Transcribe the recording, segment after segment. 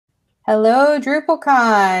Hello,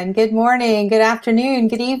 DrupalCon. Good morning, good afternoon,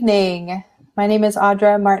 good evening. My name is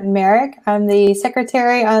Audra Martin-Merrick. I'm the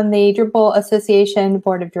secretary on the Drupal Association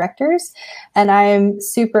Board of Directors, and I'm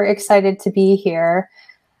super excited to be here.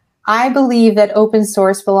 I believe that open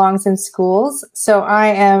source belongs in schools, so I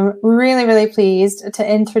am really pleased to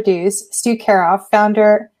introduce Stu Keroff,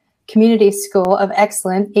 founder, Community School of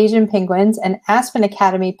Excellence, Asian Penguins, and Aspen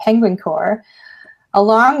Academy Penguin Corps,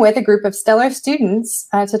 along with a group of stellar students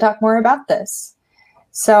to talk more about this.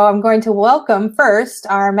 So I'm going to welcome first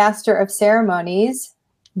our Master of Ceremonies,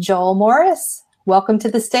 Joel Morris. Welcome to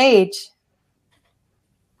the stage.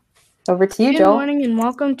 Over to you, Joel. Good morning and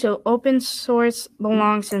welcome to Open Source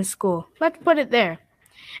Belongs in School. Let's put it there.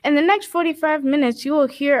 In the next 45 minutes, you will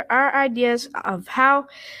hear our ideas of how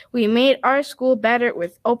we made our school better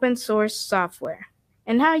with open source software,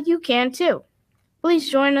 and how you can too.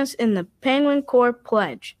 Please join us in the Penguin Corps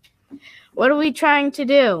Pledge. What are we trying to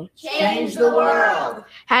do? Change the world.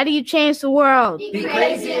 How do you change the world? Be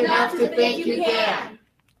crazy enough to think you can.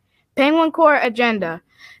 Penguin Corps Agenda.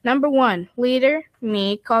 Number 1, leader,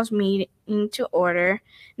 me, calls meeting to order.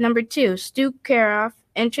 Number 2, Stu Keroff,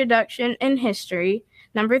 introduction and history.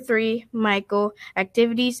 Number 3, Michael,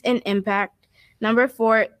 activities and impact. Number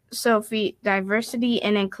 4, Sophie, diversity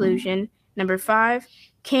and inclusion. Number 5,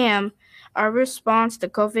 Cam, our response to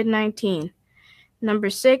COVID-19. Number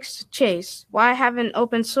 6, Chase, why have an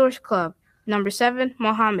open source club? Number 7,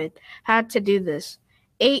 Mohammed, how to do this.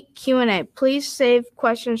 8, Q&A. Please save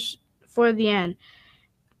questions for the end.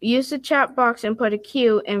 Use the chat box and put a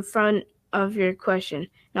Q in front of your question.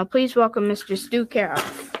 Now please welcome Mr. Stu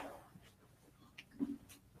Keroff.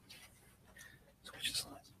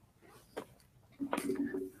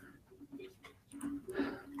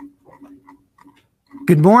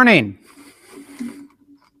 Good morning.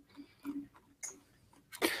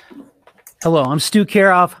 Hello, I'm Stu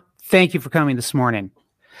Keroff. Thank you for coming this morning.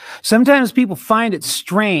 Sometimes people find it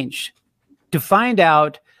strange to find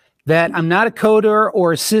out that I'm not a coder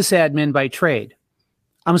or a sysadmin by trade.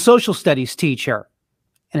 I'm a social studies teacher,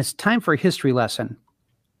 and it's time for a history lesson.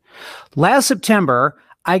 Last September,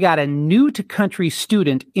 I got a new-to-country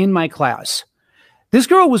student in my class. This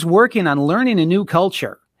girl was working on learning a new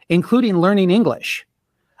culture, including learning English.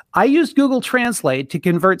 I used Google Translate to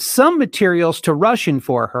convert some materials to Russian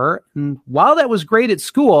for her, and while that was great at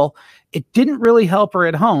school, it didn't really help her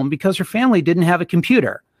at home because her family didn't have a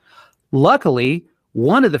computer. Luckily,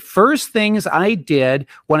 one of the first things I did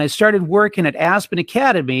when I started working at Aspen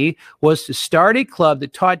Academy was to start a club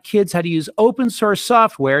that taught kids how to use open source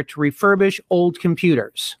software to refurbish old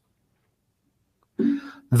computers.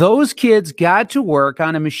 Those kids got to work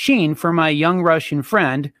on a machine for my young Russian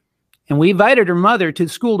friend, and we invited her mother to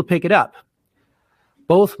school to pick it up.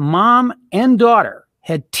 Both mom and daughter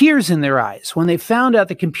had tears in their eyes when they found out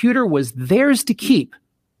the computer was theirs to keep,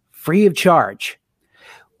 free of charge.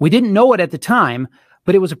 We didn't know it at the time,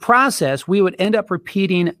 but it was a process we would end up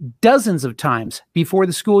repeating dozens of times before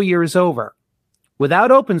the school year is over.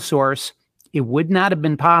 Without open source, it would not have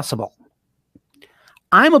been possible.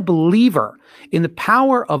 I'm a believer in the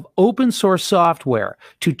power of open source software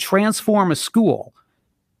to transform a school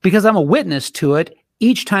because I'm a witness to it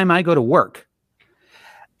each time I go to work.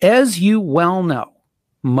 As you well know,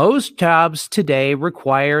 most jobs today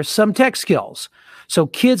require some tech skills. So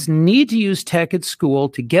kids need to use tech at school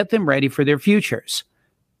to get them ready for their futures.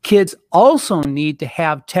 Kids also need to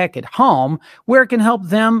have tech at home where it can help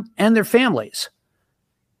them and their families.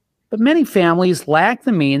 But many families lack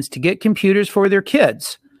the means to get computers for their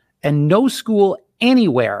kids, and no school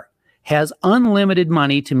anywhere has unlimited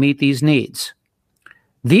money to meet these needs.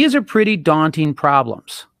 These are pretty daunting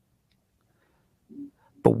problems.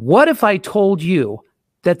 But what if I told you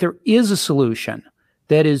that there is a solution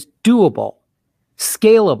that is doable,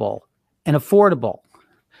 scalable, and affordable?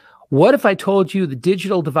 What if I told you the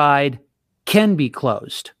digital divide can be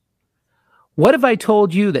closed? What if I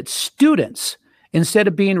told you that students, instead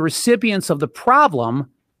of being recipients of the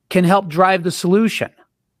problem, can help drive the solution?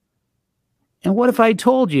 And what if I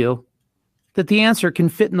told you that the answer can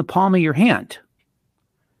fit in the palm of your hand?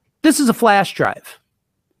 This is a flash drive.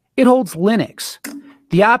 It holds Linux,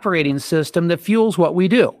 the operating system that fuels what we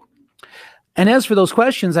do. And as for those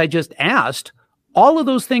questions I just asked, all of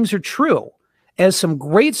those things are true, as some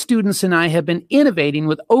great students and I have been innovating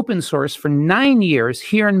with open source for 9 years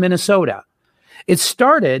here in Minnesota. It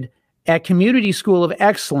started at Community School of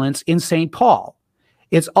Excellence in St. Paul.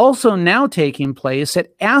 It's also now taking place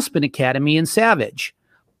at Aspen Academy in Savage.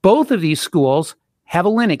 Both of these schools have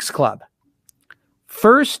a Linux club.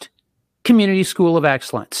 First, Community School of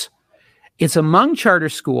Excellence. It's a Hmong charter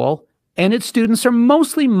school, and its students are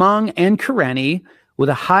mostly Hmong and Karenni, with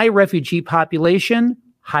a high refugee population,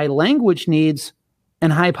 high language needs,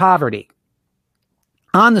 and high poverty.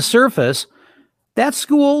 On the surface, that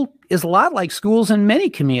school is a lot like schools in many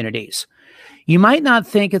communities. You might not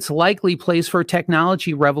think it's a likely place for a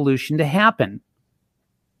technology revolution to happen,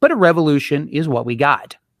 but a revolution is what we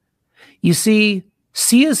got. You see,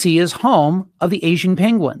 CSE is home of the Asian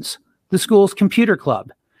Penguins, the school's computer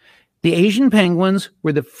club. The Asian Penguins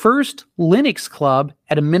were the first Linux club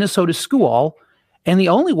at a Minnesota school and the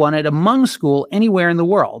only one at a Hmong school anywhere in the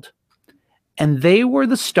world. And they were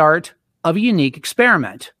the start of a unique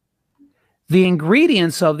experiment. The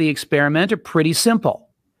ingredients of the experiment are pretty simple.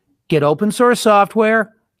 Get open source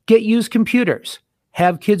software, get used computers,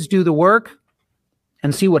 have kids do the work,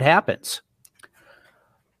 and see what happens.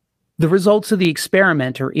 The results of the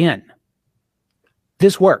experiment are in.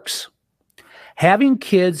 This works. Having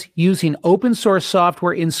kids using open source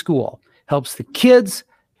software in school helps the kids,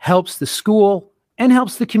 helps the school, and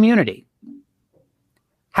helps the community.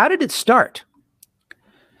 How did it start?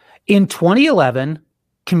 In 2011,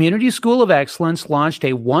 Community School of Excellence launched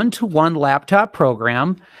a one-to-one laptop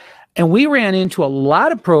program, and we ran into a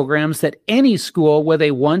lot of programs that any school with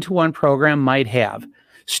a one-to-one program might have.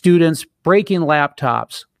 Students breaking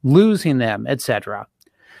laptops, losing them, etc.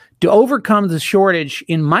 To overcome the shortage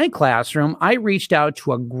in my classroom, I reached out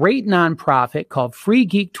to a great nonprofit called Free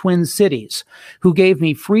Geek Twin Cities, who gave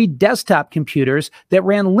me free desktop computers that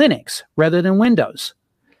ran Linux rather than Windows.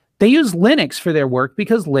 They use Linux for their work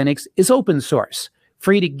because Linux is open source,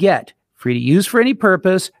 free to get, free to use for any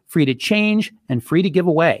purpose, free to change, and free to give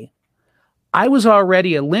away. I was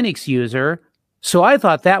already a Linux user, so I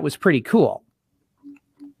thought that was pretty cool.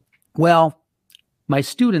 Well, my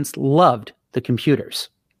students loved the computers,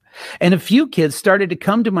 and a few kids started to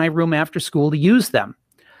come to my room after school to use them.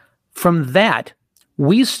 From that,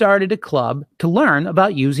 we started a club to learn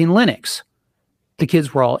about using Linux. The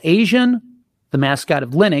kids were all Asian. The mascot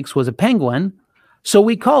of Linux was a penguin, so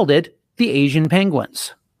we called it the Asian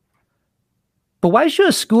Penguins. But why should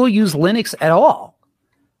a school use Linux at all?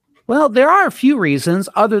 Well, there are a few reasons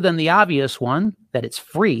other than the obvious one, that it's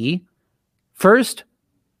free. First,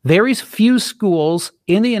 very few schools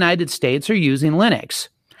in the United States are using Linux.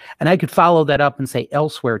 And I could follow that up and say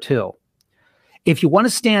elsewhere too. If you want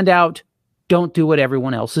to stand out, don't do what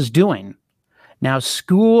everyone else is doing. Now,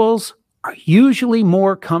 schools are usually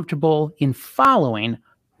more comfortable in following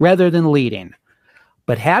rather than leading.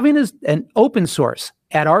 But having an open source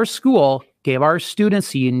at our school gave our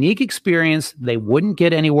students a unique experience they wouldn't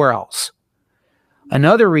get anywhere else.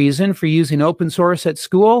 Another reason for using open source at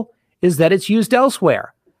school is that it's used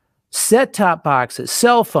elsewhere. Set-top boxes,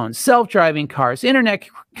 cell phones, self-driving cars,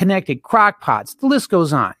 internet-connected crock-pots, the list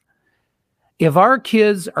goes on. If our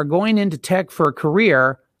kids are going into tech for a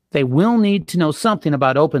career, they will need to know something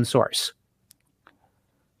about open source.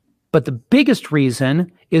 But the biggest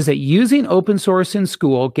reason is that using open source in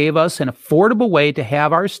school gave us an affordable way to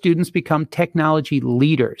have our students become technology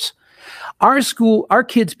leaders. Our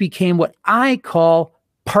kids became what I call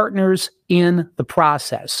partners in the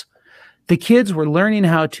process. The kids were learning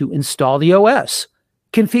how to install the OS,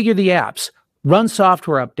 configure the apps, run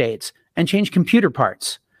software updates, and change computer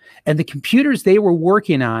parts. And the computers they were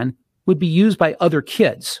working on would be used by other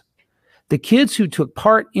kids. The kids who took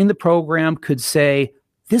part in the program could say,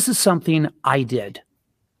 "This is something I did."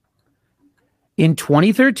 In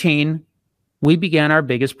 2013, we began our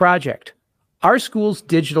biggest project, our school's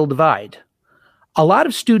digital divide. A lot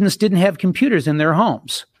of students didn't have computers in their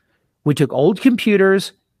homes. We took old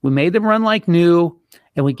computers, we made them run like new,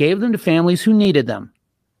 and we gave them to families who needed them,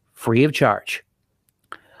 free of charge.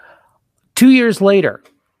 2 years later,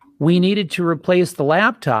 we needed to replace the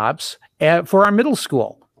laptops for our middle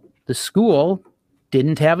school. The school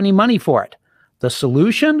didn't have any money for it. The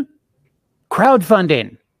solution?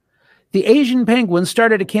 Crowdfunding. The Asian Penguins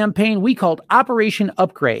started a campaign we called Operation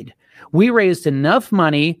Upgrade. We raised enough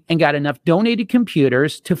money and got enough donated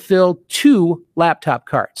computers to fill 2 laptop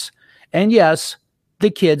carts. And yes, the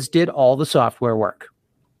kids did all the software work.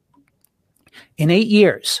 In 8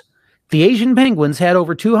 years, the Asian Penguins had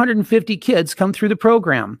over 250 kids come through the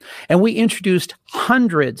program, and we introduced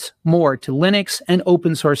hundreds more to Linux and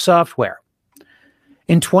open source software.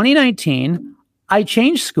 In 2019, I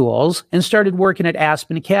changed schools and started working at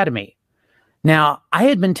Aspen Academy. Now, I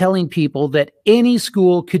had been telling people that any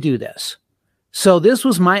school could do this. So this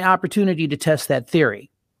was my opportunity to test that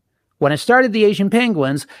theory. When I started the Asian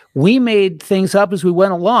Penguins, we made things up as we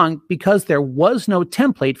went along because there was no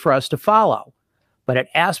template for us to follow. But at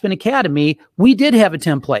Aspen Academy, we did have a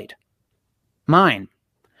template. Mine.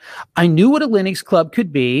 I knew what a Linux club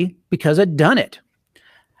could be because I'd done it.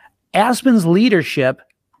 Aspen's leadership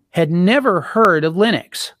had never heard of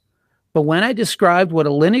Linux. But when I described what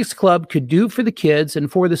a Linux club could do for the kids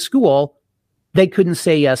and for the school, they couldn't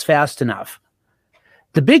say yes fast enough.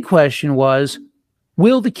 The big question was,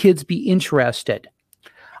 will the kids be interested?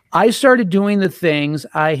 I started doing the things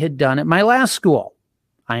I had done at my last school.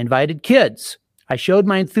 I invited kids. I showed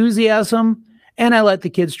my enthusiasm, and I let the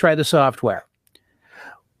kids try the software.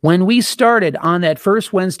 When we started on that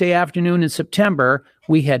first Wednesday afternoon in September,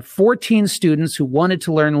 we had 14 students who wanted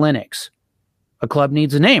to learn Linux. A club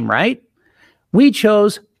needs a name, right? We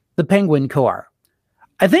chose the Penguin Corps.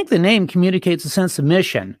 I think the name communicates a sense of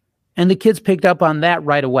mission, and the kids picked up on that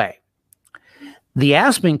right away. The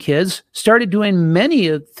Aspen kids started doing many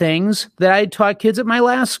of the things that I had taught kids at my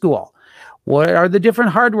last school. What are the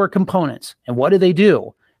different hardware components, and what do they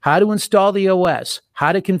do? How to install the OS,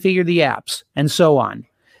 how to configure the apps, and so on.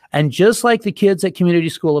 And just like the kids at Community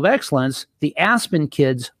School of Excellence, the Aspen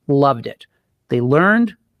kids loved it. They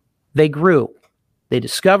learned, they grew, they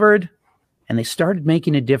discovered, and they started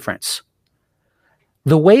making a difference.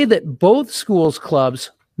 The way that both schools'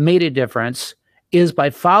 clubs made a difference is by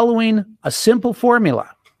following a simple formula.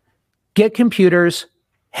 Get computers,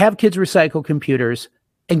 have kids recycle computers,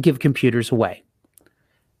 and give computers away.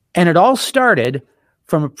 And it all started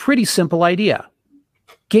from a pretty simple idea.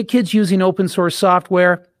 Get kids using open source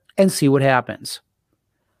software and see what happens.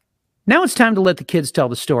 Now it's time to let the kids tell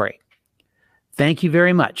the story. Thank you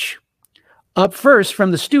very much. Up first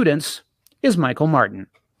from the students is Michael Martin.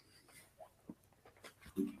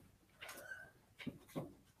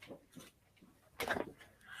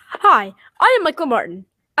 Hi, I am Michael Martin.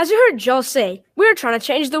 As you heard Joel say, we are trying to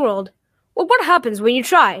change the world. Well, what happens when you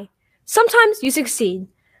try? Sometimes you succeed.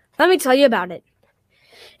 Let me tell you about it.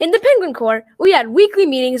 In the Penguin Corps, we had weekly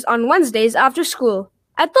meetings on Wednesdays after school.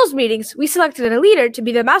 At those meetings, we selected a leader to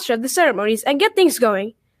be the master of the ceremonies and get things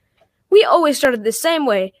going. We always started the same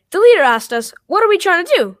way. The leader asked us, "What are we trying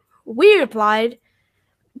to do?" We replied,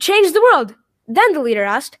 "Change the world." Then the leader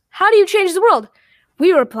asked, "How do you change the world?"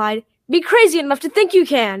 We replied, "Be crazy enough to think you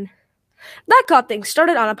can." That got things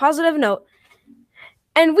started on a positive note.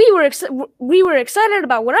 And we were excited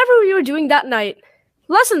about whatever we were doing that night.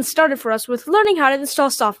 Lessons started for us with learning how to install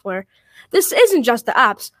software. This isn't just the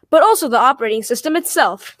apps, but also the operating system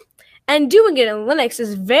itself. And doing it in Linux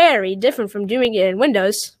is very different from doing it in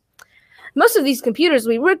Windows. Most of these computers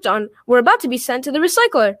we worked on were about to be sent to the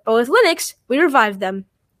recycler, but with Linux, we revived them.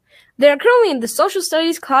 They are currently in the social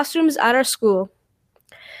studies classrooms at our school.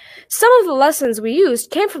 Some of the lessons we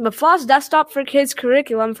used came from the FOSS Desktop for Kids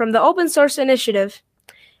curriculum from the Open Source Initiative.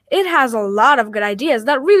 It has a lot of good ideas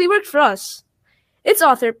that really worked for us. Its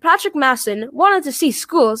author, Patrick Masson, wanted to see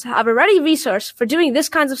schools have a ready resource for doing this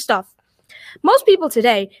kinds of stuff. Most people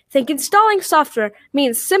today think installing software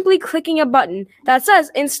means simply clicking a button that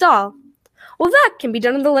says install. Well, that can be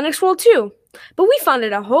done in the Linux world too, but we found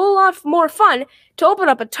it a whole lot more fun to open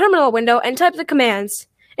up a terminal window and type the commands.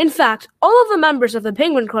 In fact, all of the members of the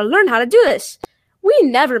Penguin Corps learned how to do this. We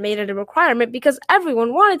never made it a requirement because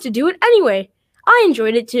everyone wanted to do it anyway. I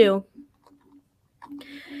enjoyed it too.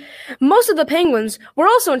 Most of the penguins were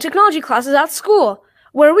also in technology classes at school,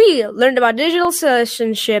 where we learned about digital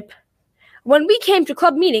citizenship. When we came to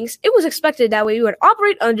club meetings, it was expected that we would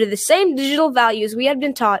operate under the same digital values we had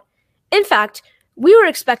been taught. In fact, we were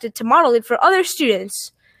expected to model it for other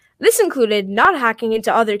students. This included not hacking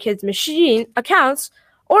into other kids' machine accounts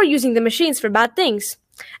or using the machines for bad things.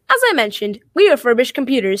 As I mentioned, we refurbished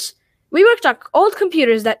computers. We worked on old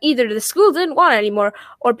computers that either the school didn't want anymore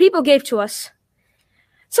or people gave to us.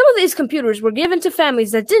 Some of these computers were given to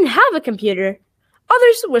families that didn't have a computer.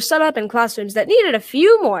 Others were set up in classrooms that needed a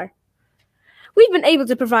few more. We've been able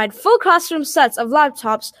to provide full classroom sets of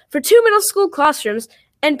laptops for 2 middle school classrooms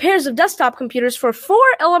and pairs of desktop computers for 4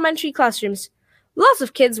 elementary classrooms. Lots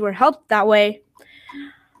of kids were helped that way.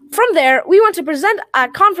 From there, we want to present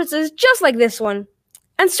at conferences just like this one,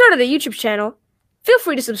 and started a YouTube channel. Feel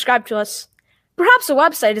free to subscribe to us. Perhaps a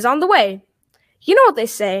website is on the way. You know what they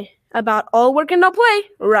say about all work and no play,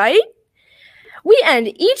 right? We end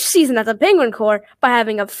each season at the Penguin Corps by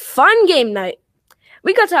having a fun game night.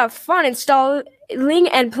 We got to have fun installing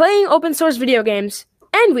and playing open source video games,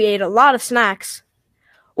 and we ate a lot of snacks.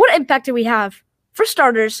 What impact did we have? For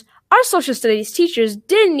starters, our social studies teachers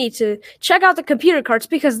didn't need to check out the computer carts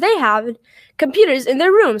because they had computers in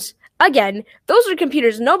their rooms. Again, those were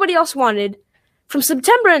computers nobody else wanted. From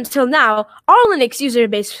September until now, our Linux user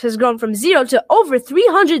base has grown from 0 to over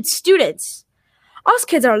 300 students. Us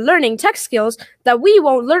kids are learning tech skills that we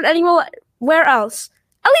won't learn anywhere else,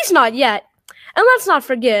 at least not yet. And let's not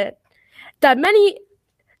forget that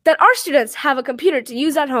our students have a computer to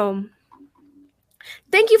use at home.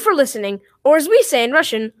 Thank you for listening, or as we say in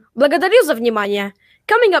Russian, Благодарю за внимание.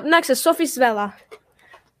 Coming up next is Sophie Svela.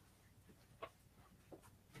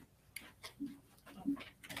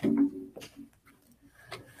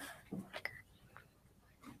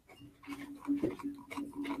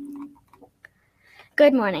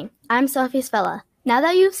 Good morning. I'm Sophie Svela. Now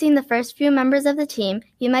that you've seen the first few members of the team,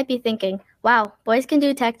 you might be thinking, wow, boys can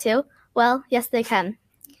do tech too? Well, yes, they can.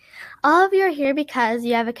 All of you are here because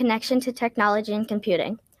you have a connection to technology and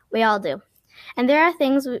computing. We all do. And there are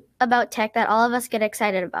things about tech that all of us get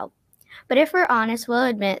excited about. But if we're honest, we'll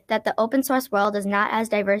admit that the open source world is not as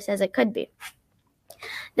diverse as it could be.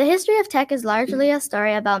 The history of tech is largely a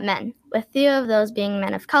story about men, with few of those being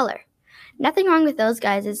men of color. Nothing wrong with those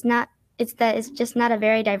guys, it's just not a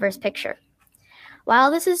very diverse picture.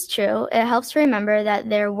 While this is true, it helps to remember that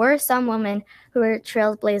there were some women who were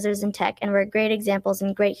trailblazers in tech and were great examples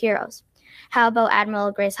and great heroes. How about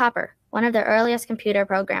Admiral Grace Hopper, one of the earliest computer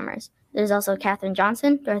programmers? There's also Katherine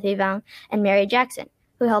Johnson, Dorothy Vaughan, and Mary Jackson,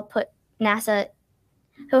 who helped NASA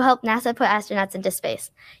put astronauts into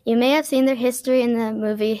space. You may have seen their history in the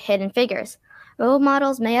movie Hidden Figures. Role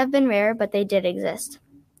models may have been rare, but they did exist.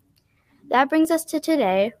 That brings us to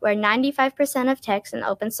today, where 95% of techs in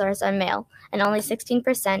open source are male, and only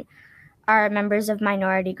 16% are members of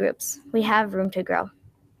minority groups. We have room to grow.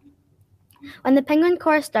 When the Penguin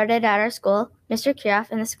Corps started at our school, Mr. Keroff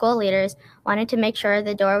and the school leaders wanted to make sure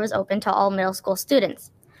the door was open to all middle school students.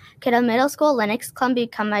 Could a middle school Linux club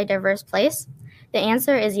become a diverse place? The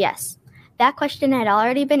answer is yes. That question had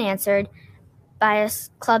already been answered by a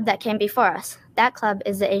club that came before us. That club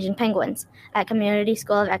is the Asian Penguins at Community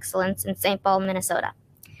School of Excellence in St. Paul, Minnesota.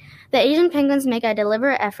 The Asian Penguins make a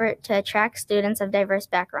deliberate effort to attract students of diverse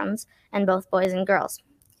backgrounds, and both boys and girls.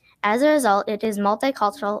 As a result, it is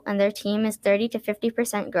multicultural, and their team is 30 to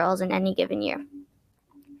 50% girls in any given year.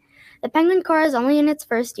 The Penguin Corps is only in its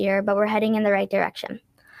first year, but we're heading in the right direction.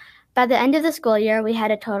 By the end of the school year, we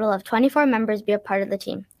had a total of 24 members be a part of the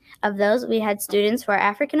team. Of those, we had students who are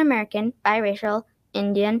African American, biracial,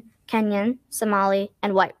 Indian, Kenyan, Somali,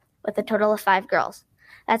 and white, with a total of 5 girls.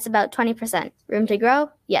 That's about 20%. Room to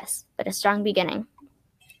grow? Yes, but a strong beginning.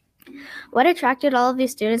 What attracted all of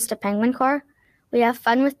these students to Penguin Corps? We have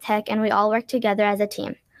fun with tech, and we all work together as a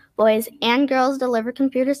team. Boys and girls deliver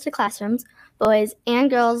computers to classrooms. Boys and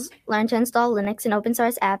girls learn to install Linux and open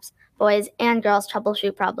source apps. Boys and girls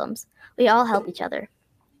troubleshoot problems. We all help each other.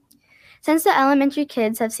 Since the elementary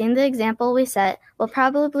kids have seen the example we set, we'll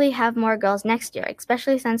probably have more girls next year,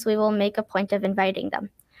 especially since we will make a point of inviting them.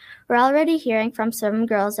 We're already hearing from some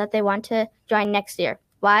girls that they want to join next year.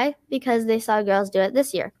 Why? Because they saw girls do it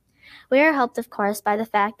this year. We are helped, of course, by the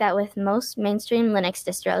fact that with most mainstream Linux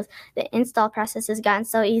distros, the install process has gotten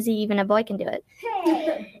so easy even a boy can do it.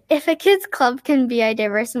 If a kids club can be a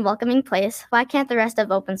diverse and welcoming place, why can't the rest of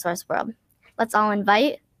open source world? Let's all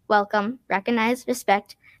invite, welcome, recognize,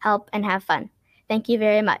 respect, help, and have fun. Thank you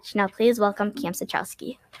very much. Now please welcome Cam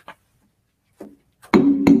Sachowski.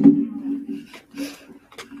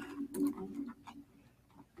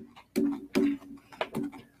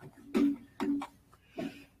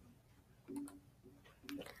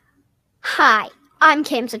 Hi, I'm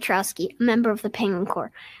Cam Satrowski, a member of the Penguin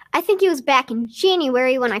Corps. I think it was back in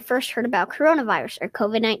January when I first heard about coronavirus, or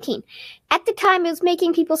COVID-19. At the time, it was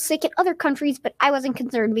making people sick in other countries, but I wasn't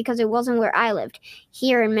concerned because it wasn't where I lived,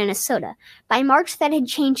 here in Minnesota. By March, that had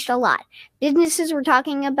changed a lot. Businesses were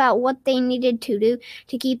talking about what they needed to do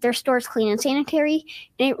to keep their stores clean and sanitary,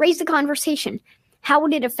 and it raised the conversation. How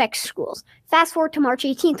would it affect schools? Fast forward to March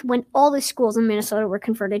 18th, when all the schools in Minnesota were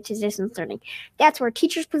converted to distance learning. That's where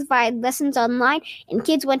teachers provided lessons online and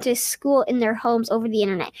kids went to school in their homes over the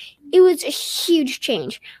internet. It was a huge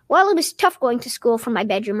change. While it was tough going to school from my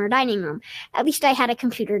bedroom or dining room, at least I had a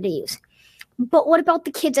computer to use. But what about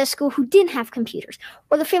the kids at school who didn't have computers?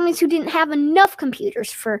 Or the families who didn't have enough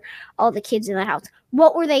computers for all the kids in the house?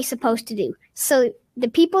 What were they supposed to do? So the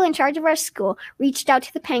people in charge of our school reached out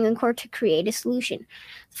to the Penguin Corps to create a solution.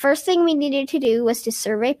 The first thing we needed to do was to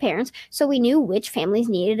survey parents so we knew which families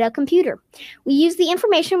needed a computer. We used the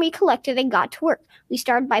information we collected and got to work. We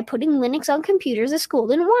started by putting Linux on computers the school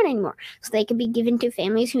didn't want anymore, so they could be given to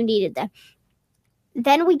families who needed them.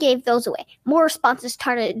 Then we gave those away. More responses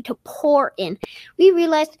started to pour in. We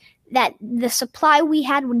realized that the supply we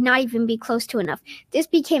had would not even be close to enough. This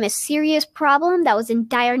became a serious problem that was in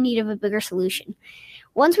dire need of a bigger solution.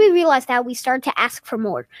 Once we realized that, we started to ask for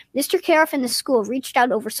more. Mr. Keroff and the school reached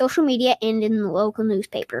out over social media and in the local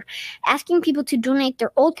newspaper, asking people to donate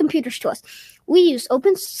their old computers to us. We used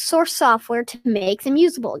open source software to make them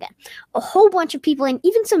usable again. A whole bunch of people and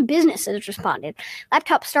even some businesses responded.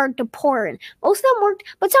 Laptops started to pour in. Most of them worked,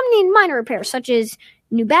 but some needed minor repairs, such as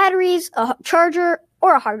new batteries, a charger,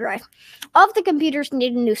 or a hard drive. All of the computers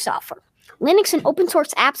needed new software. Linux and open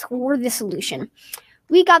source apps were the solution.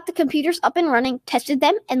 We got the computers up and running, tested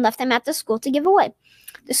them, and left them at the school to give away.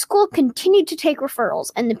 The school continued to take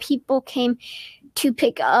referrals, and the people came to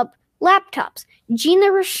pick up laptops. Jean,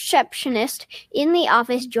 the receptionist in the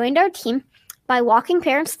office, joined our team by walking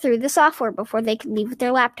parents through the software before they could leave with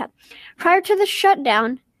their laptop. Prior to the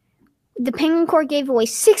shutdown, the Penguin Corps gave away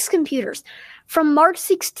 6 computers. From March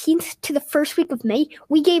 16th to the first week of May,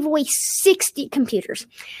 we gave away 60 computers.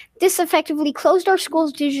 This effectively closed our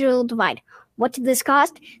school's digital divide. What did this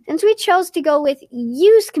cost? Since we chose to go with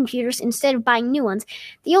used computers instead of buying new ones,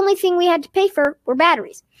 the only thing we had to pay for were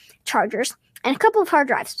batteries, chargers, and a couple of hard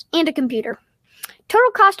drives, and a computer.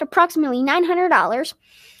 Total cost approximately $900,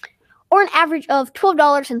 or an average of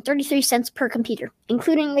 $12.33 per computer,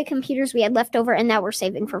 including the computers we had left over and that we're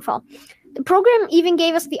saving for fall. The program even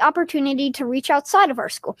gave us the opportunity to reach outside of our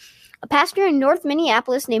school. A pastor in North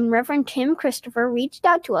Minneapolis named Reverend Tim Christopher reached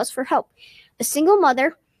out to us for help. A single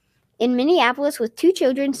mother in Minneapolis with 2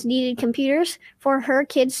 children needed computers for her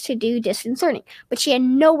kids to do distance learning, but she had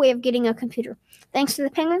no way of getting a computer. Thanks to the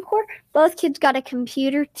Penguin Corps, both kids got a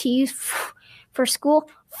computer to use for school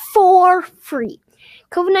for free.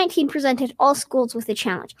 COVID-19 presented all schools with a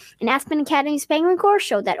challenge, and Aspen Academy's Penguin Corps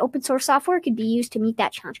showed that open source software could be used to meet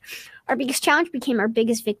that challenge. Our biggest challenge became our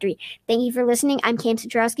biggest victory. Thank you for listening. I'm Cam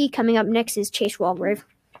Citrowski. Coming up next is Chase Walgrave.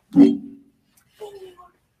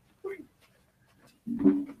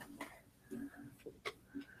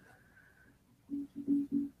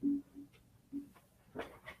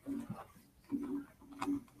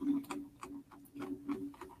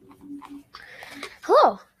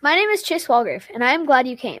 Hello, my name is Chase Walgrave, and I am glad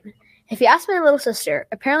you came. If you ask my little sister,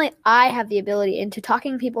 apparently I have the ability into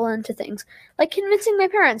talking people into things, like convincing my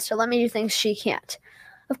parents to let me do things she can't.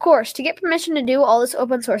 Of course, to get permission to do all this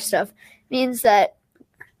open source stuff means that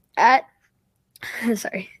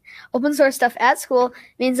open source stuff at school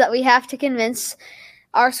means that we have to convince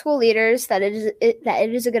our school leaders that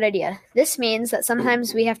it is a good idea. This means that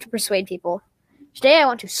sometimes we have to persuade people. Today I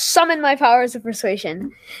want to summon my powers of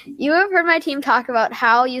persuasion. You have heard my team talk about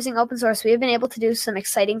how using open source we have been able to do some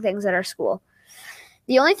exciting things at our school.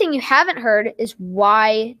 The only thing you haven't heard is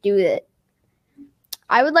why do it.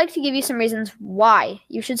 I would like to give you some reasons why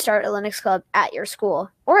you should start a Linux club at your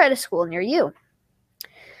school or at a school near you.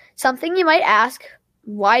 Something you might ask,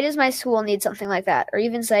 why does my school need something like that? Or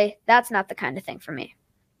even say, that's not the kind of thing for me.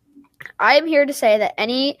 I am here to say that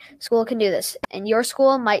any school can do this, and your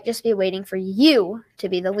school might just be waiting for you to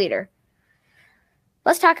be the leader.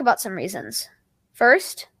 Let's talk about some reasons.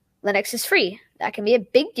 First, Linux is free. That can be a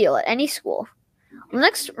big deal at any school.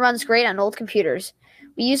 Linux runs great on old computers.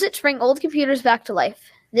 We use it to bring old computers back to life.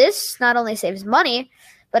 This not only saves money,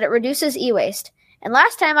 but it reduces e-waste. And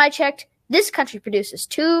last time I checked, this country produces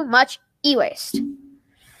too much e-waste.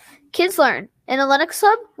 Kids learn. In a Linux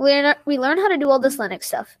club, we learn how to do all this Linux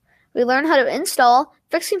stuff. We learn how to install,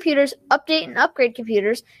 fix computers, update and upgrade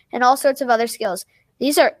computers, and all sorts of other skills.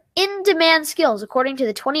 These are in-demand skills, according to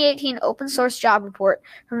the 2018 Open Source Job Report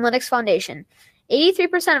from Linux Foundation.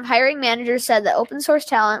 83% of hiring managers said that open source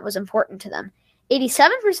talent was important to them.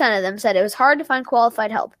 87% of them said it was hard to find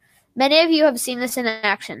qualified help. Many of you have seen this in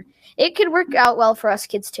action. It could work out well for us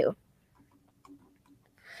kids too.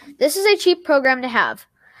 This is a cheap program to have.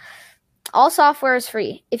 All software is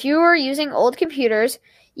free. If you are using old computers,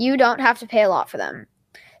 you don't have to pay a lot for them.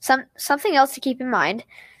 Something else to keep in mind,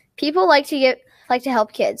 people like to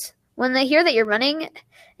help kids. When they hear that you're running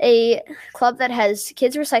a club that has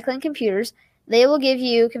kids recycling computers, they will give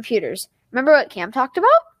you computers. Remember what Cam talked about?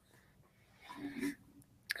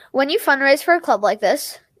 When you fundraise for a club like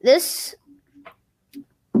this,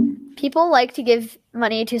 people like to give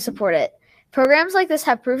money to support it. Programs like this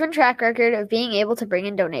have proven track record of being able to bring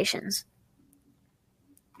in donations.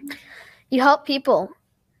 You help people.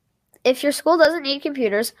 If your school doesn't need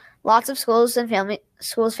computers, lots of schools and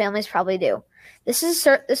families probably do. This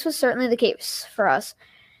was certainly the case for us.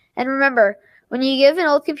 And remember, when you give an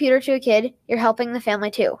old computer to a kid, you're helping the family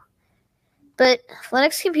too. But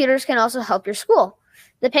Linux computers can also help your school.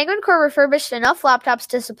 The Penguin Corps refurbished enough laptops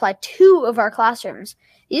to supply 2 of our classrooms.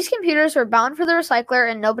 These computers were bound for the recycler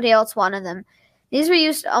and nobody else wanted them. These were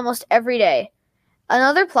used almost every day.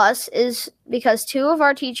 Another plus is because 2 of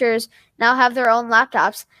our teachers now have their own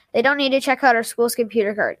laptops, they don't need to check out our school's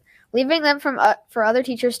computer card, leaving them for other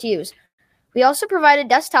teachers to use. We also provided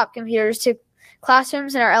desktop computers to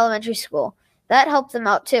classrooms in our elementary school. That helped them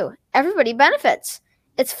out too. Everybody benefits.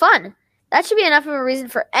 It's fun. That should be enough of a reason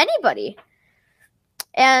for anybody.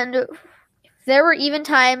 And there were even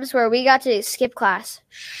times where we got to skip class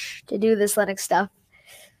to do this Linux stuff.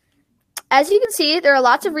 As you can see, there are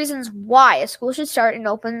lots of reasons why a school should start an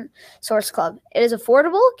open source club. It is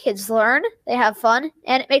affordable, kids learn, they have fun,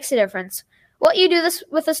 and it makes a difference. What you do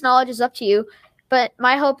with this knowledge is up to you, but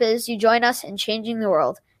my hope is you join us in changing the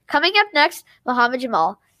world. Coming up next, Mohammed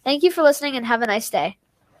Jamal. Thank you for listening and have a nice day.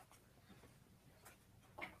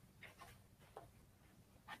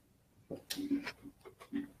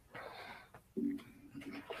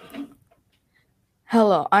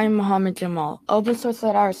 Hello, I'm Mohammed Jamal. Open source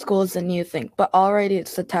at our school is a new thing, but already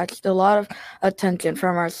it's attached a lot of attention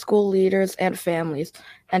from our school leaders and families,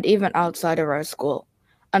 and even outside of our school.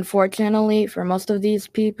 Unfortunately, for most of these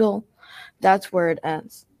people, that's where it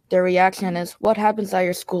ends. Their reaction is, what happens at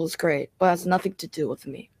your school is great, but has nothing to do with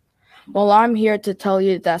me. Well, I'm here to tell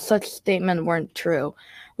you that such statements weren't true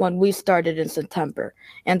when we started in September,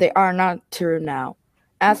 and they are not true now.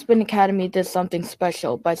 Aspen Academy did something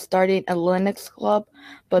special by starting a Linux club,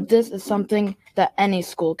 but this is something that any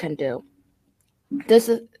school can do. This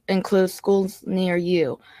includes schools near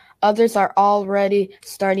you. Others are already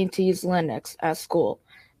starting to use Linux at school.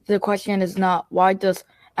 The question is not, why does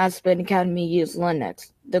Aspen Academy use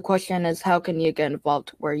Linux? The question is, how can you get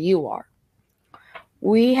involved where you are?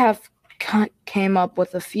 We have came up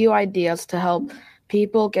with a few ideas to help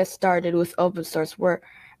people get started with open source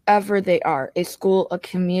wherever they are: a school, a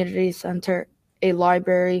community center, a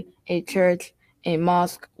library, a church, a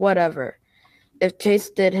mosque, whatever. If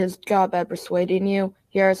Chase did his job at persuading you,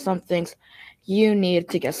 here are some things you need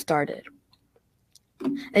to get started.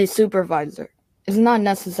 A supervisor. It's not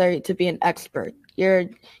necessary to be an expert. You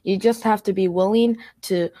just have to be willing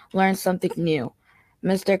to learn something new.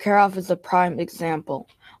 Mr. Keroff is a prime example.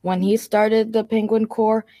 When he started the Penguin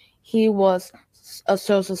Corps, he was a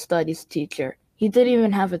social studies teacher. He didn't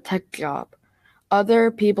even have a tech job. Other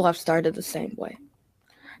people have started the same way.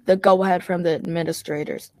 The go-ahead from the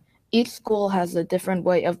administrators. Each school has a different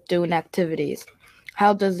way of doing activities.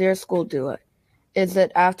 How does your school do it? Is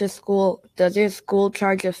it after school? Does your school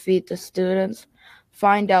charge a fee to students?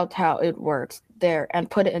 Find out how it works there and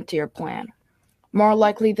put it into your plan. More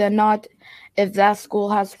likely than not, if that school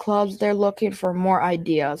has clubs, they're looking for more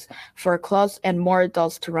ideas for clubs and more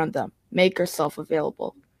adults to run them. Make yourself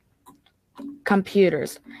available.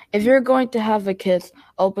 Computers. If you're going to have a kids'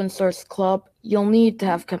 open source club, you'll need to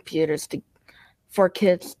have computers for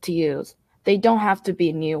kids to use. They don't have to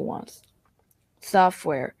be new ones.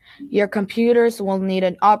 Software. Your computers will need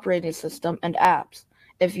an operating system and apps.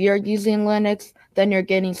 If you're using Linux, then you're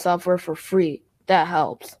getting software for free. That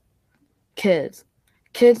helps. Kids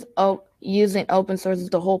using open source is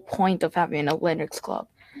the whole point of having a Linux club.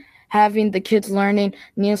 Having the kids learning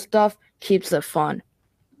new stuff keeps it fun.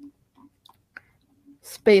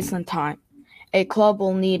 Space and time. A club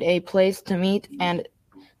will need a place to meet and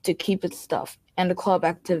to keep its stuff, and the club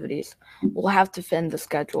activities will have to fit in the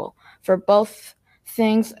schedule. For both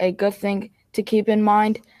things, a good thing to keep in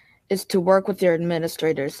mind is to work with your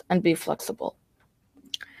administrators and be flexible.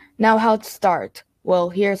 Now, how to start? Well,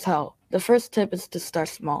 here's how. The first tip is to start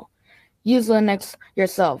small. Use Linux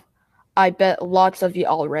yourself. I bet lots of you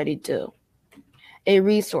already do. A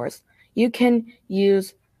resource you can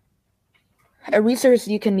use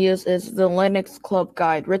is the Linux Club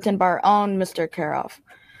Guide, written by our own Mr. Keroff.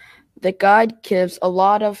 The guide gives a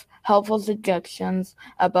lot of helpful suggestions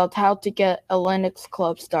about how to get a Linux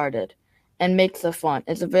club started and makes it fun.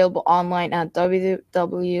 It's available online at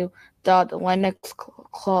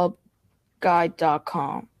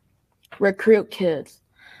www.linuxclubguide.com. Recruit kids.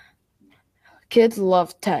 Kids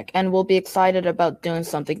love tech and will be excited about doing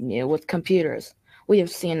something new with computers. We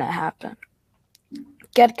have seen it happen.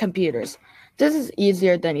 Get computers. This is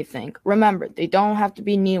easier than you think. Remember, they don't have to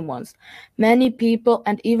be new ones. Many people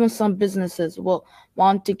and even some businesses will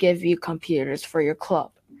want to give you computers for your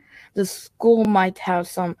club. The school might have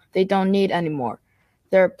some they don't need anymore.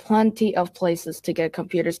 There are plenty of places to get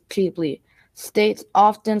computers cheaply. States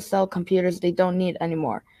often sell computers they don't need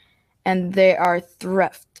anymore. And there are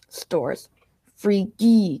thrift stores, Free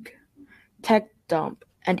Geek, Tech Dump,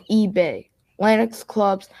 and eBay. Linux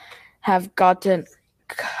clubs have gotten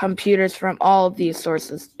computers from all of these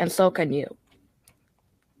sources, and so can you.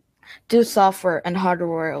 Do software and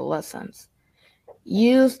hardware lessons.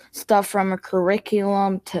 Use stuff from a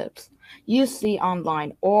curriculum tips you see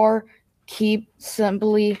online, or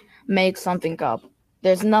simply make something up.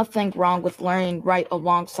 There's nothing wrong with learning right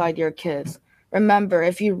alongside your kids. Remember,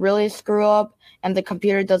 if you really screw up and the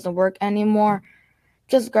computer doesn't work anymore,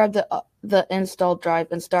 just grab the install drive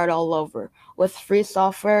and start all over. With free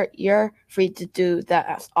software, you're free to do that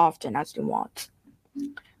as often as you want.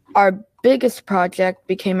 Our biggest project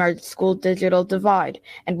became our school digital divide,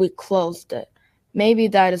 and we closed it. Maybe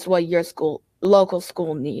that is what your local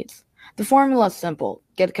school needs. The formula is simple.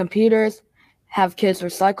 Get computers, have kids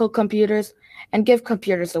recycle computers, and give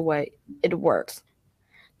computers away. It works.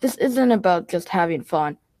 This isn't about just having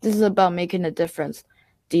fun. This is about making a difference.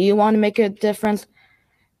 Do you want to make a difference?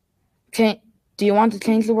 Do you want to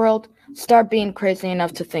change the world? Start being crazy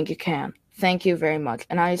enough to think you can. Thank you very much.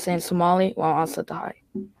 And I say in Somali, well, I'll set the high.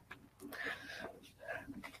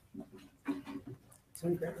 So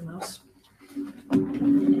grab the mouse.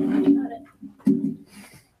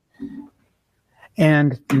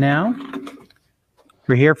 And now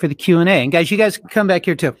we're here for the Q&A. And guys, you guys can come back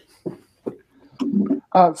here too.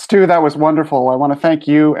 Stu, that was wonderful. I want to thank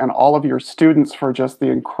you and all of your students for just the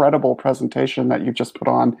incredible presentation that you've just put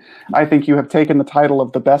on. I think you have taken the title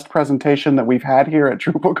of the best presentation that we've had here at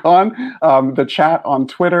DrupalCon. The chat on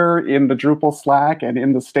Twitter, in the Drupal Slack, and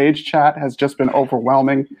in the stage chat has just been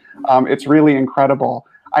overwhelming. It's really incredible.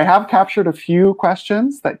 I have captured a few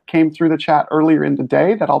questions that came through the chat earlier in the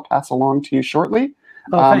day that I'll pass along to you shortly.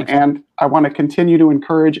 And I want to continue to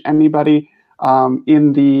encourage anybody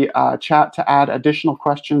in the chat to add additional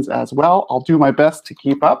questions as well. I'll do my best to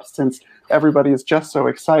keep up since everybody is just so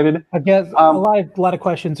excited. I guess a lot of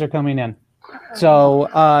questions are coming in. So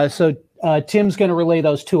Tim's going to relay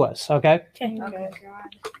those to us, okay? Okay.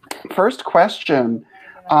 First question.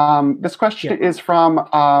 This question is from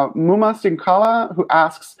Muma Sinkala, who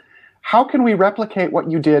asks, how can we replicate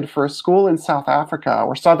what you did for a school in South Africa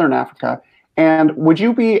or Southern Africa? And would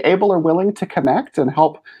you be able or willing to connect and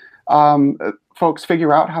help folks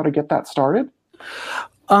figure out how to get that started?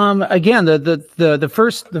 Again,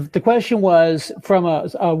 the question was from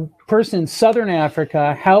a person in Southern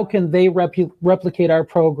Africa. How can they replicate our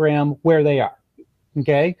program where they are?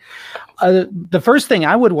 Okay. The first thing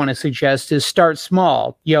I would want to suggest is start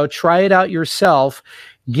small. Try it out yourself.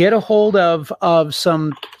 Get a hold of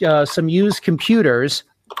some used computers.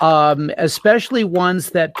 Especially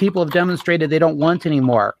ones that people have demonstrated they don't want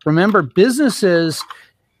anymore. Remember,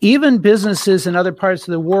 even businesses in other parts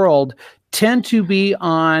of the world tend to be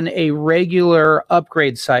on a regular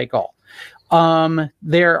upgrade cycle.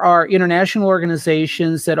 There are international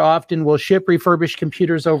organizations that often will ship refurbished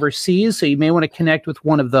computers overseas, so you may want to connect with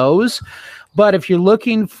one of those. But if you're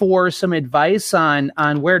looking for some advice on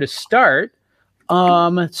where to start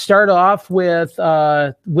off with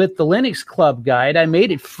the Linux Club Guide. I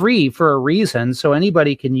made it free for a reason, so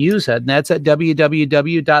anybody can use it. And that's at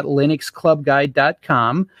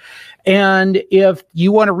www.linuxclubguide.com. And if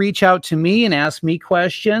you want to reach out to me and ask me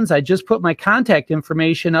questions, I just put my contact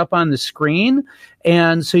information up on the screen.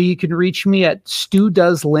 And so you can reach me at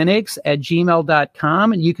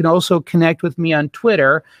studoeslinux@gmail.com. And you can also connect with me on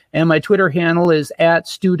Twitter. And my Twitter handle is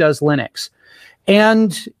 @studoeslinux.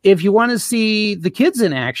 And if you want to see the kids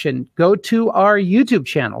in action, go to our YouTube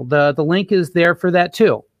channel. The link is there for that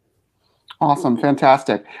too. Awesome.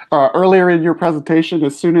 Fantastic. Earlier in your presentation,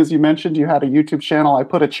 as soon as you mentioned you had a YouTube channel, I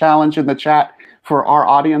put a challenge in the chat for our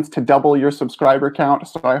audience to double your subscriber count.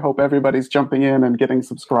 So I hope everybody's jumping in and getting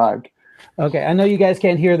subscribed. Okay. I know you guys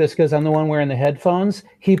can't hear this because I'm the one wearing the headphones.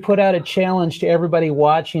 He put out a challenge to everybody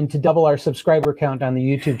watching to double our subscriber count on the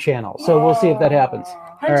YouTube channel. So we'll see if that happens.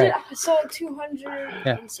 All right. So 200.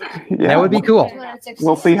 Yeah, that would be cool.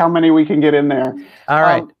 We'll see how many we can get in there. All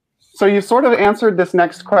right. So you sort of answered this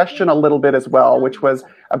next question a little bit as well, which was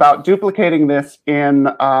about duplicating this in,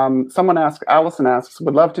 Allison asks,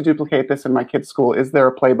 would love to duplicate this in my kid's school. Is there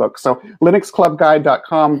a playbook? So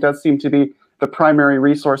linuxclubguide.com does seem to be the primary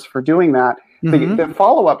resource for doing that. Mm-hmm. The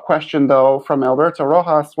follow-up question, though, from Alberto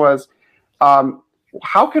Rojas was,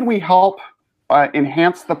 how can we help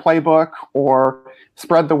enhance the playbook or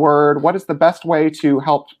spread the word? What is the best way to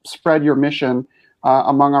help spread your mission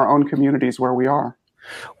among our own communities where we are?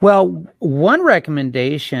 Well, one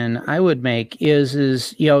recommendation I would make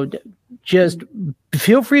is just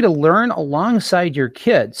feel free to learn alongside your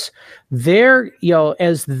kids.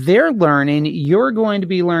 As they're learning, you're going to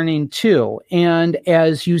be learning too. And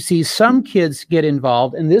as you see some kids get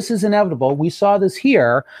involved, and this is inevitable, we saw this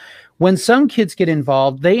here. When some kids get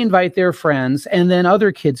involved, they invite their friends, and then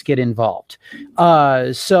other kids get involved.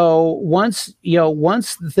 So once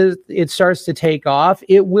it starts to take off,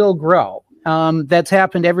 it will grow. That's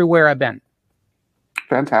happened everywhere I've been.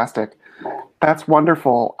 Fantastic. That's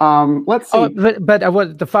wonderful. Let's see. Oh, but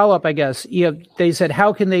what the follow-up, I guess, they said,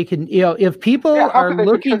 how can they if people are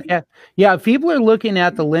looking at, if people are looking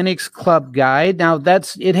at the Linux Club Guide, now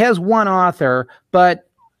it has one author, but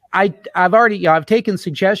I've taken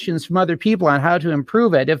suggestions from other people on how to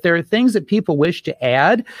improve it. If there are things that people wish to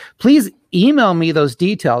add, please email me those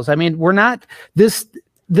details. I mean,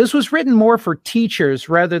 this was written more for teachers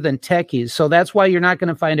rather than techies. So that's why you're not going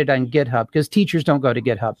to find it on GitHub, because teachers don't go to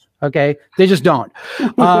GitHub. Okay. They just don't.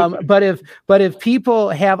 But if people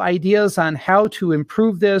have ideas on how to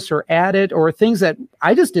improve this or add it or things that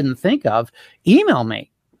I just didn't think of, email me.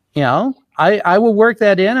 You know, I will work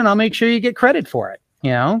that in and I'll make sure you get credit for it.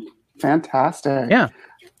 You know? Fantastic. Yeah.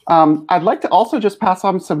 I'd like to also just pass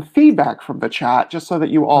on some feedback from the chat, just so that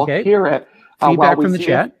you all hear it. Feedback from the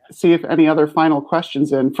chat. See if any other final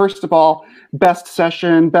questions in. First of all, best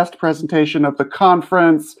session, best presentation of the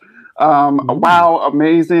conference. Wow,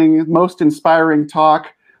 amazing, most inspiring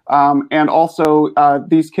talk. And also,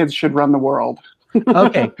 these kids should run the world.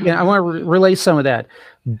 Okay, yeah, I want to relay some of that.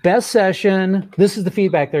 Best session, this is the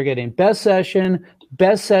feedback they're getting. Best session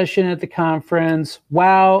at the conference.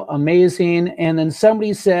 Wow, amazing. And then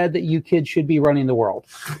somebody said that you kids should be running the world.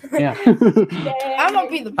 Yeah. I'm going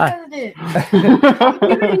to be the president.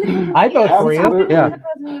 I vote for you. Yeah.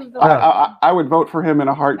 I would vote for him in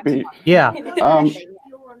a heartbeat. Yeah.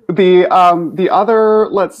 The other,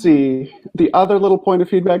 let's see, the other little point of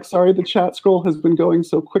feedback, sorry, the chat scroll has been going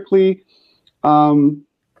so quickly.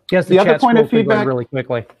 Yes, the other point of feedback really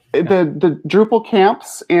quickly. The Drupal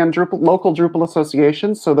camps and local Drupal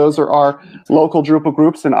associations, so those are our local Drupal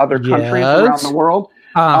groups in other countries around the world,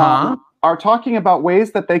 are talking about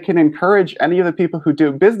ways that they can encourage any of the people who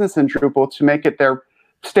do business in Drupal to make it their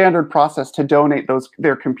standard process to donate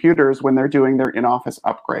their computers when they're doing their in-office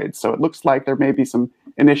upgrades. So it looks like there may be some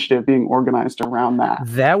initiative being organized around that.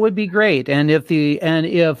 That would be great. And if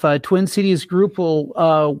Twin Cities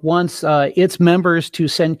Drupal wants its members to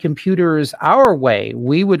send computers our way,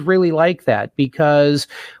 we would really like that, because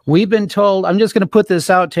we've been told, I'm just going to put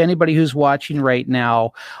this out to anybody who's watching right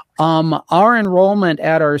now, our enrollment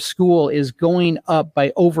at our school is going up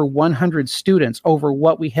by over 100 students over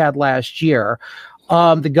what we had last year.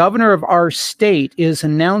 The governor of our state is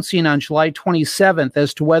announcing on July 27th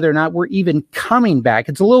as to whether or not we're even coming back.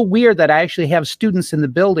 It's a little weird that I actually have students in the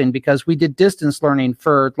building, because we did distance learning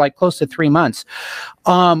for like close to 3 months.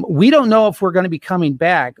 We don't know if we're going to be coming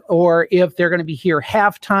back, or if they're going to be here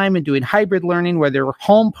half time and doing hybrid learning where they're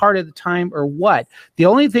home part of the time, or what. The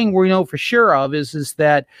only thing we know for sure of is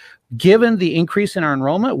that given the increase in our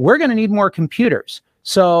enrollment, we're going to need more computers.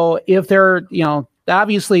 So if they're,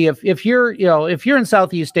 obviously, if you're in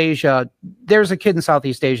Southeast Asia, there's a kid in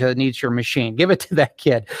Southeast Asia that needs your machine. Give it to that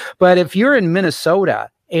kid. But if you're in Minnesota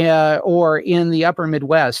or in the upper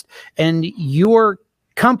Midwest, and your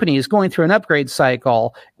company is going through an upgrade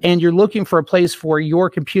cycle, and you're looking for a place for your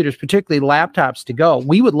computers, particularly laptops, to go,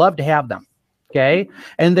 we would love to have them. Okay.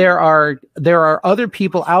 And there are other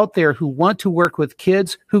people out there who want to work with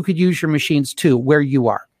kids who could use your machines too, where you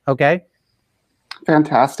are. Okay.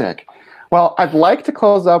 Fantastic. Well, I'd like to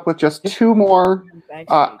close up with just two more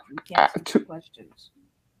questions.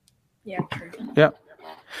 Yeah, true. Yeah.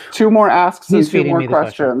 Two more asks and two more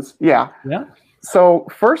questions. Yeah. So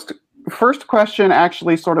first question,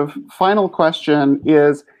 actually sort of final question,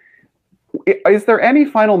 is there any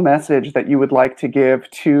final message that you would like to give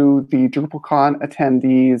to the DrupalCon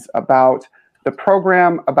attendees about the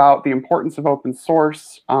program, about the importance of open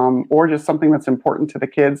source, or just something that's important to the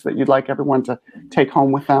kids that you'd like everyone to take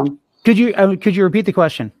home with them? Could you repeat the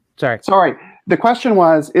question? Sorry. The question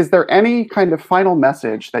was, is there any kind of final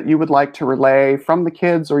message that you would like to relay from the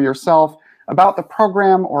kids or yourself about the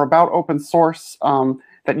program or about open source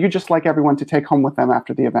that you just like everyone to take home with them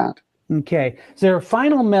after the event? Okay. Is there a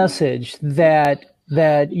final message that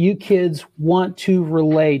you kids want to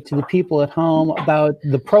relay to the people at home about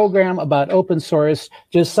the program, about open source,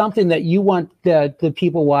 just something that you want the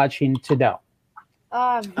people watching to know?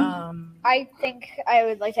 I think I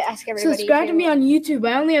would like to ask everybody. Subscribe to me on YouTube.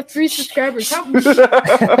 I only have 3 subscribers. Help me. I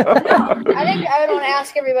think I would want to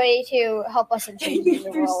ask everybody to help us in changing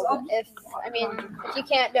the world. If you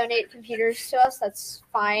can't donate computers to us, that's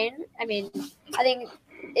fine. I think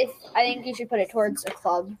you should put it towards a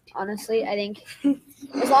club. Honestly, I think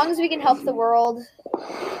as long as we can help the world,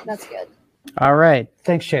 that's good. All right.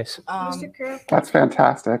 Thanks, Chase. That's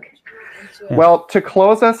fantastic. Well, to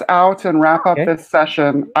close us out and wrap up this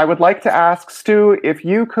session, I would like to ask Stu if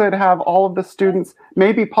you could have all of the students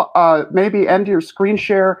maybe end your screen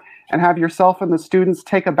share and have yourself and the students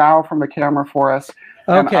take a bow from the camera for us.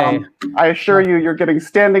 Okay. And, I assure you, you're getting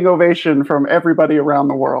standing ovation from everybody around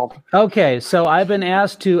the world. Okay, so I've been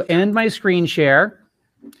asked to end my screen share,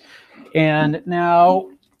 and now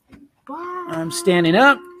I'm standing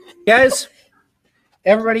up. Guys,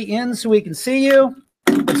 everybody in so we can see you.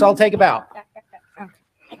 Let's all take a bow. All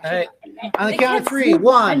right. On the count of 3.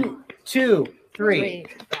 1, 2, 3.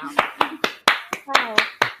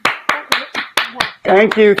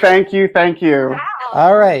 Thank you, thank you, thank you.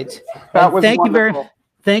 All right. That was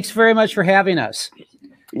thanks very much for having us.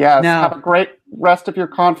 Yes, Now, have a great rest of your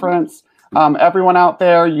conference. Everyone out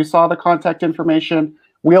there, you saw the contact information.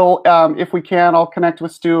 We'll, if we can, I'll connect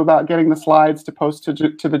with Stu about getting the slides to post to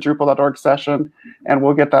the Drupal.org session, and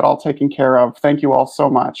we'll get that all taken care of. Thank you all so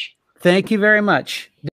much. Thank you very much.